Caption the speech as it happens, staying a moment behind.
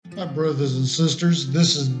Hi, brothers and sisters.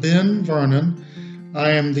 This is Ben Vernon.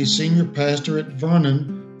 I am the senior pastor at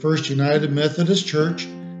Vernon First United Methodist Church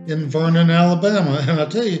in Vernon, Alabama. And I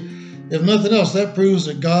tell you, if nothing else, that proves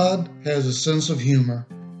that God has a sense of humor.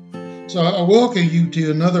 So I welcome you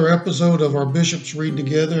to another episode of our Bishops Read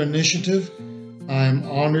Together initiative. I'm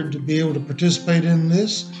honored to be able to participate in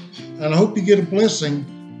this, and I hope you get a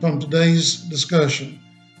blessing from today's discussion.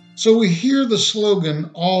 So we hear the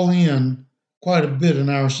slogan, all in, quite a bit in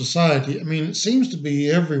our society. I mean, it seems to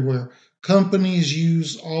be everywhere. Companies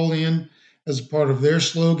use all in as a part of their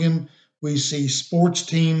slogan. We see sports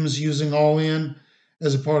teams using all in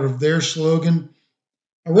as a part of their slogan.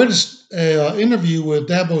 I read an interview with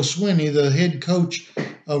Dabo Swinney, the head coach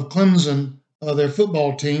of Clemson, their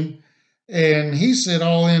football team, and he said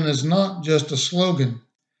all in is not just a slogan.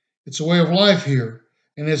 It's a way of life here,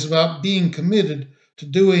 and it's about being committed to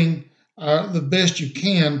doing the best you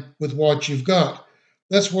can with what you've got.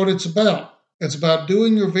 That's what it's about. It's about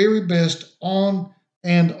doing your very best on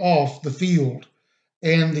and off the field.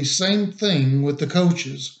 And the same thing with the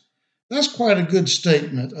coaches. That's quite a good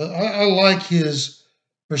statement. I like his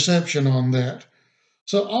perception on that.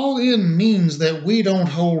 So all in means that we don't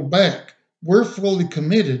hold back. We're fully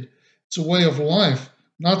committed. It's a way of life,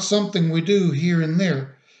 not something we do here and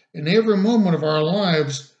there. In every moment of our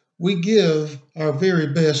lives, we give our very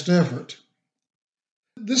best effort.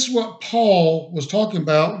 This is what Paul was talking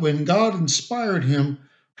about when God inspired him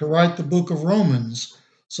to write the book of Romans.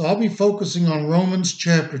 So I'll be focusing on Romans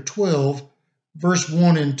chapter 12, verse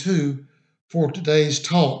 1 and 2 for today's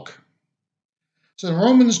talk. So in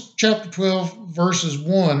Romans chapter 12, verses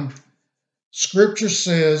 1, Scripture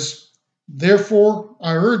says, "Therefore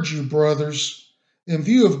I urge you, brothers, in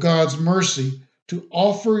view of God's mercy, to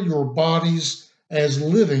offer your bodies as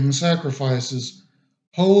living sacrifices,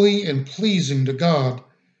 holy and pleasing to God.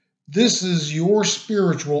 This is your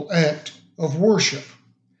spiritual act of worship."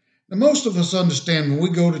 Now, most of us understand when we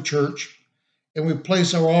go to church and we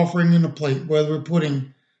place our offering in a plate, whether we're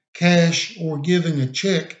putting cash or giving a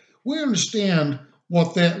check, we understand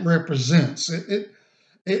what that represents.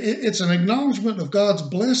 It's an acknowledgement of God's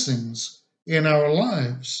blessings in our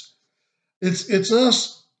lives. It's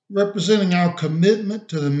us representing our commitment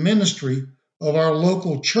to the ministry of our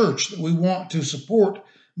local church that we want to support,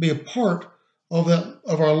 be a part of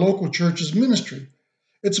our local church's ministry.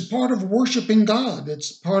 It's a part of worshiping God.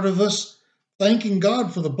 It's part of us thanking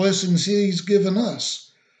God for the blessings He's given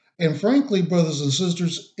us. And frankly, brothers and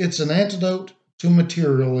sisters, it's an antidote to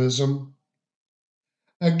materialism.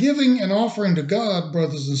 Now, giving and offering to God,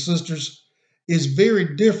 brothers and sisters, is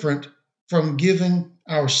very different from giving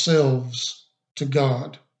ourselves to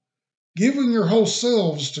God. Giving your whole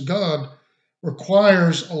selves to God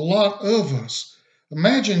requires a lot of us.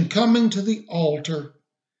 Imagine coming to the altar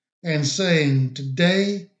and saying,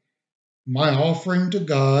 "Today, my offering to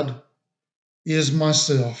God is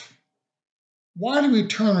myself." Why do we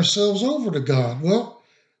turn ourselves over to God? Well,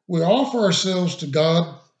 we offer ourselves to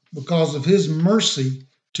God because of His mercy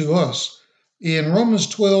to us. In Romans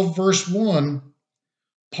 12, verse 1,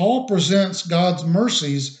 Paul presents God's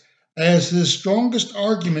mercies as his strongest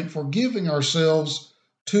argument for giving ourselves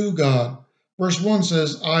to God. Verse 1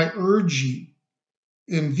 says, "I urge you,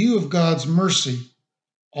 in view of God's mercy,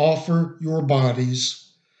 offer your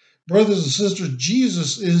bodies." Brothers and sisters,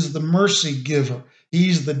 Jesus is the mercy giver.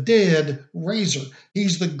 He's the dead raiser.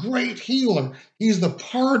 He's the great healer. He's the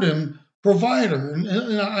pardon provider.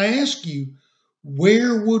 And I ask you,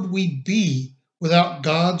 where would we be without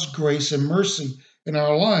God's grace and mercy in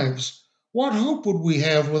our lives? What hope would we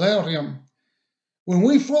have without Him? When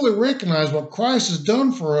we fully recognize what Christ has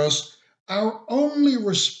done for us, our only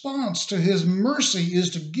response to His mercy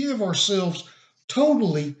is to give ourselves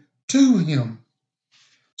totally to Him.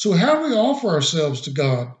 So how do we offer ourselves to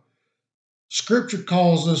God? Scripture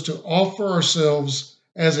calls us to offer ourselves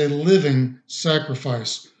as a living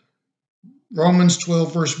sacrifice. Romans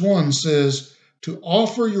 12, verse 1 says, "To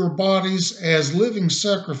offer your bodies as living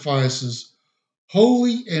sacrifices,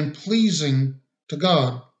 holy and pleasing to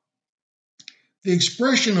God." The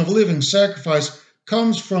expression of living sacrifice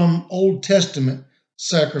comes from Old Testament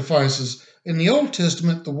sacrifices. In the Old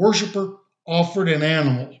Testament, the worshiper offered an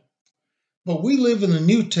animal. But we live in the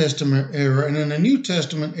New Testament era, and in the New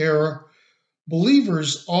Testament era,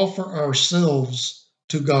 believers offer ourselves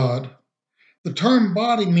to God. The term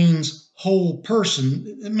body means whole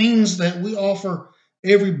person. It means that we offer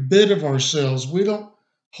every bit of ourselves. We don't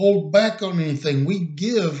hold back on anything. We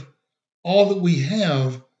give all that we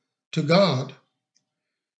have to God.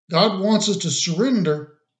 God wants us to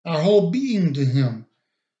surrender our whole being to Him.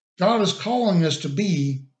 God is calling us to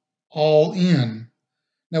be all in.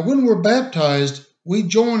 Now, when we're baptized, we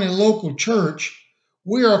join a local church,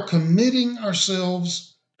 we are committing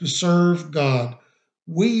ourselves to serve God.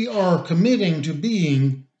 We are committing to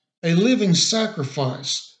being a living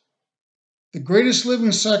sacrifice. The greatest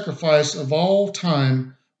living sacrifice of all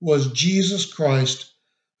time was Jesus Christ,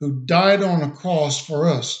 who died on a cross for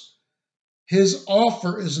us. His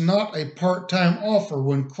offer is not a part time offer.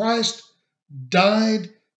 When Christ died,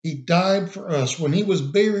 he died for us. When he was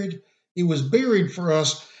buried for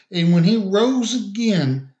us. And when he rose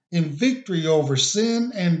again in victory over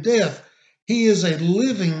sin and death, he is a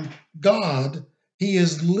living God. He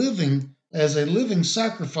is living as a living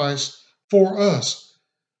sacrifice for us.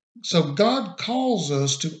 So God calls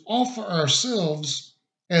us to offer ourselves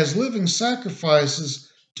as living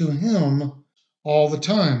sacrifices to him all the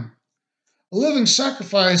time. A living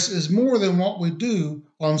sacrifice is more than what we do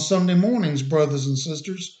on Sunday mornings, brothers and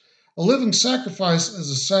sisters. A living sacrifice is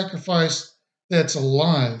a sacrifice that's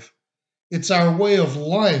alive. It's our way of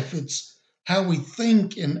life. It's how we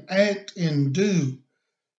think and act and do.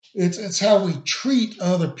 It's how we treat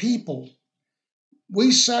other people.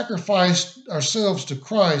 We sacrifice ourselves to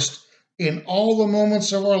Christ in all the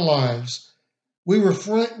moments of our lives. We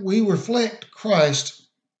reflect Christ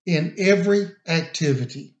in every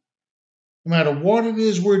activity. No matter what it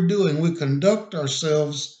is we're doing, we conduct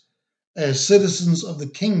ourselves as citizens of the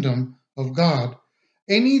kingdom of God.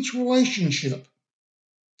 In each relationship,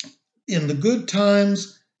 in the good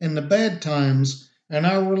times and the bad times, and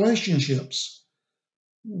our relationships,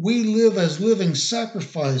 we live as living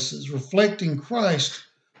sacrifices, reflecting Christ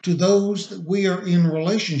to those that we are in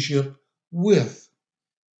relationship with.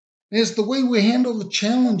 It's the way we handle the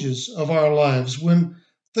challenges of our lives when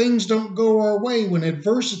things don't go our way, when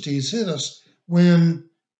adversities hit us, when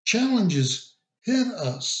challenges hit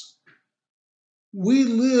us. We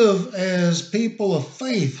live as people of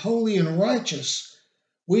faith, holy and righteous.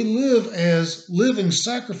 We live as living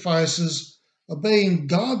sacrifices, obeying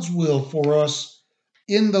God's will for us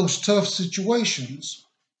in those tough situations.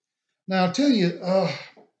 Now, I'll tell you,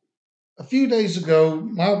 a few days ago,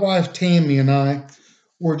 my wife Tammy and I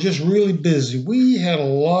were just really busy. We had a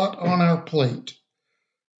lot on our plate.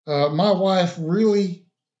 My wife really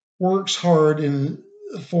works hard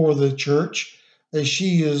for the church, as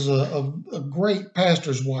she is a great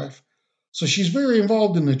pastor's wife. So she's very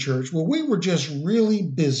involved in the church. Well, we were just really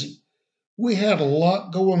busy. We had a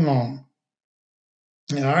lot going on.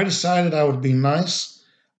 And I decided I would be nice.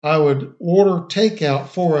 I would order takeout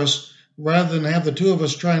for us rather than have the two of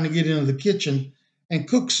us trying to get into the kitchen and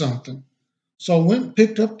cook something. So I went and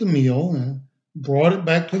picked up the meal and brought it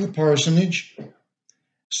back to the parsonage. As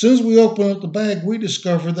soon as we opened up the bag, we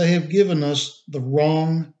discovered they had given us the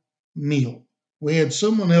wrong meal. We had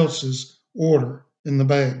someone else's order in the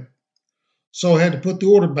bag. So I had to put the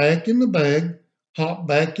order back in the bag, hop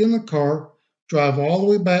back in the car, drive all the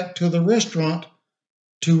way back to the restaurant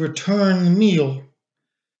to return the meal.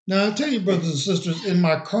 Now, I tell you, brothers and sisters, in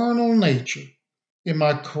my carnal nature, in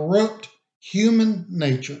my corrupt human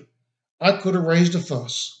nature, I could have raised a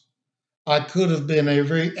fuss. I could have been a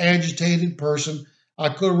very agitated person. I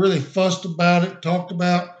could have really fussed about it, talked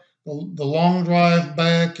about the long drive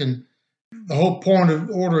back, and the whole point of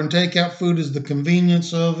ordering takeout food is the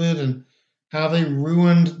convenience of it and how they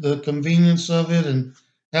ruined the convenience of it and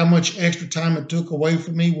how much extra time it took away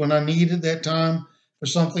from me when I needed that time for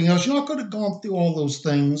something else. I could have gone through all those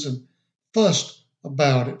things and fussed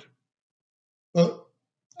about it. But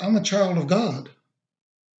I'm a child of God.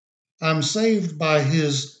 I'm saved by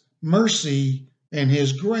his mercy and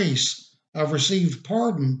his grace. I've received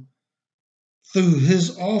pardon through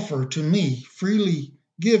his offer to me, freely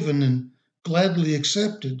given and gladly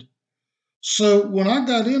accepted. So when I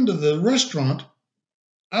got into the restaurant,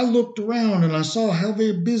 I looked around and I saw how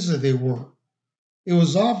very busy they were. It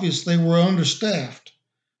was obvious they were understaffed.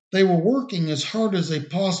 They were working as hard as they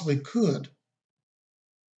possibly could.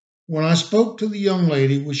 When I spoke to the young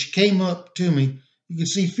lady, when she came up to me, you could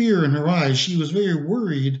see fear in her eyes. She was very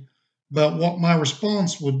worried about what my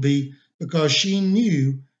response would be because she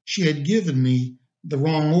knew she had given me the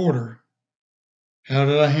wrong order. How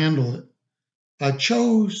did I handle it? I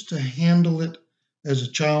chose to handle it as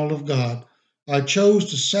a child of God. I chose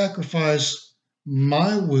to sacrifice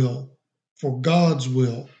my will for God's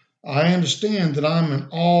will. I understand that I'm an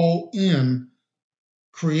all-in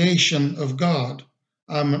creation of God.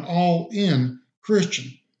 I'm an all-in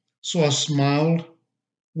Christian. So I smiled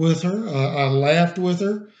with her. I laughed with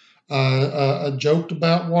her. I joked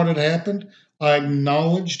about what had happened. I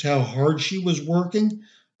acknowledged how hard she was working.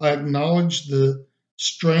 I acknowledged the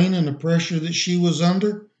strain and the pressure that she was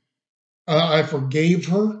under. I forgave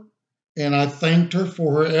her and I thanked her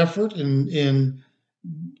for her effort in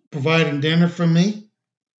providing dinner for me,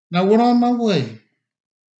 and I went on my way.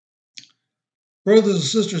 Brothers and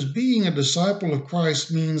sisters, being a disciple of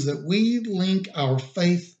Christ means that we link our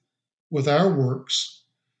faith with our works.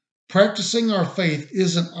 Practicing our faith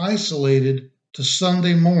isn't isolated to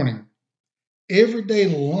Sunday morning. Everyday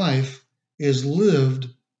life is lived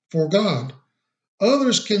for God.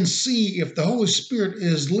 Others can see if the Holy Spirit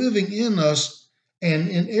is living in us and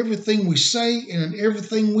in everything we say and in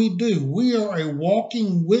everything we do. We are a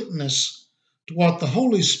walking witness to what the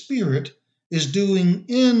Holy Spirit is doing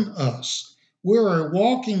in us. We're a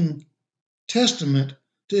walking testament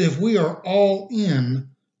to if we are all in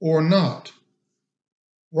or not.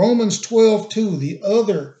 Romans 12:2, the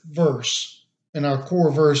other verse in our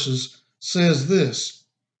core verses, says this: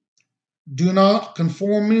 "Do not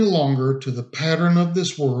conform any longer to the pattern of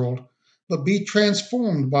this world, but be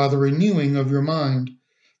transformed by the renewing of your mind.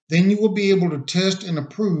 Then you will be able to test and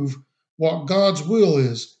approve what God's will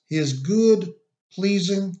is, his good,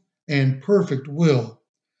 pleasing, and perfect will."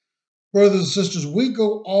 Brothers and sisters, we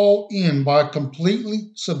go all in by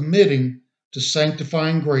completely submitting to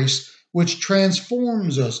sanctifying grace, which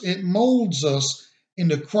transforms us. It molds us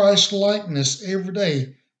into Christ likeness every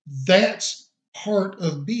day. That's part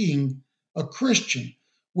of being a Christian.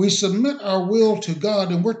 We submit our will to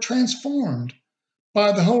God and we're transformed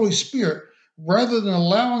by the Holy Spirit rather than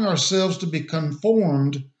allowing ourselves to be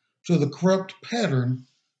conformed to the corrupt pattern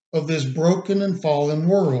of this broken and fallen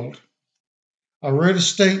world. I read a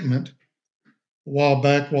statement a while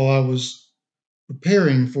back while I was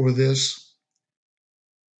preparing for this,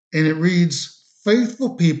 and it reads,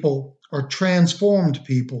 "Faithful people are transformed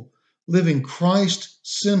people living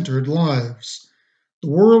Christ-centered lives. The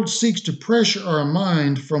world seeks to pressure our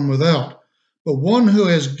mind from without, but one who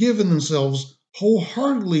has given themselves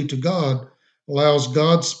wholeheartedly to God allows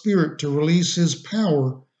God's Spirit to release his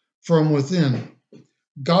power from within."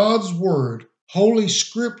 God's Word, Holy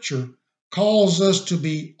Scripture, calls us to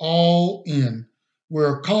be all in.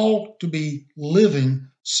 We're called to be living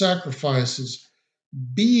sacrifices.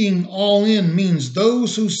 Being all in means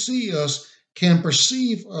those who see us can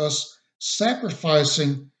perceive us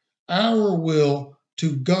sacrificing our will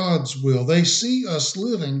to God's will. They see us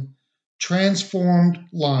living transformed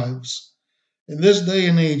lives. In this day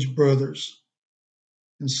and age, brothers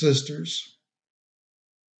and sisters,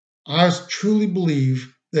 I truly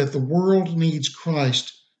believe that the world needs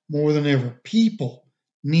Christ more than ever. People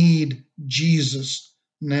need Jesus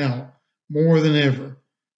now more than ever.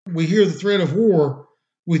 We hear the threat of war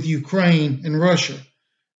with Ukraine and Russia,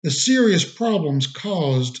 the serious problems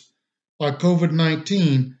caused by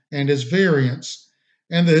COVID-19 and its variants,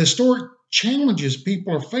 and the historic challenges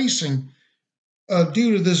people are facing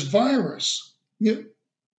due to this virus.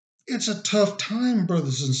 It's a tough time,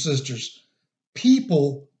 brothers and sisters.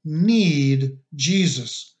 People need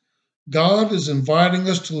Jesus. God is inviting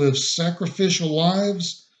us to live sacrificial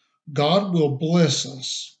lives. God will bless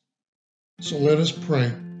us. So let us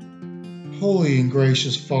pray. Holy and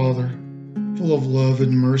gracious Father, full of love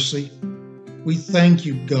and mercy, we thank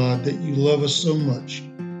you, God, that you love us so much.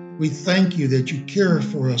 We thank you that you care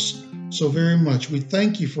for us so very much. We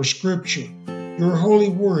thank you for Scripture, your holy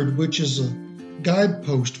word, which is a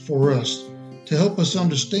guidepost for us to help us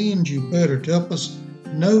understand you better, to help us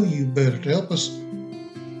know you better, to help us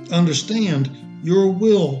understand your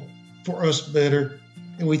will for us better.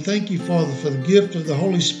 And we thank you, Father, for the gift of the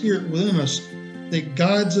Holy Spirit within us that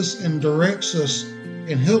guides us and directs us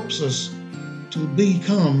and helps us to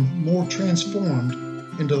become more transformed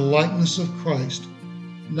into the likeness of Christ,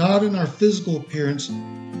 not in our physical appearance,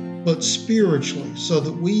 but spiritually, so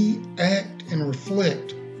that we act and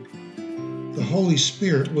reflect the Holy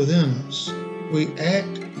Spirit within us. We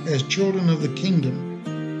act as children of the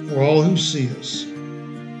kingdom for all who see us.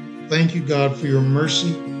 Thank you, God, for your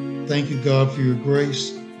mercy. Thank you, God, for your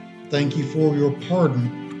grace. Thank you for your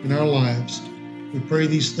pardon in our lives. We pray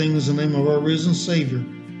these things in the name of our risen Savior,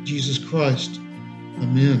 Jesus Christ.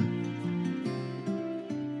 Amen.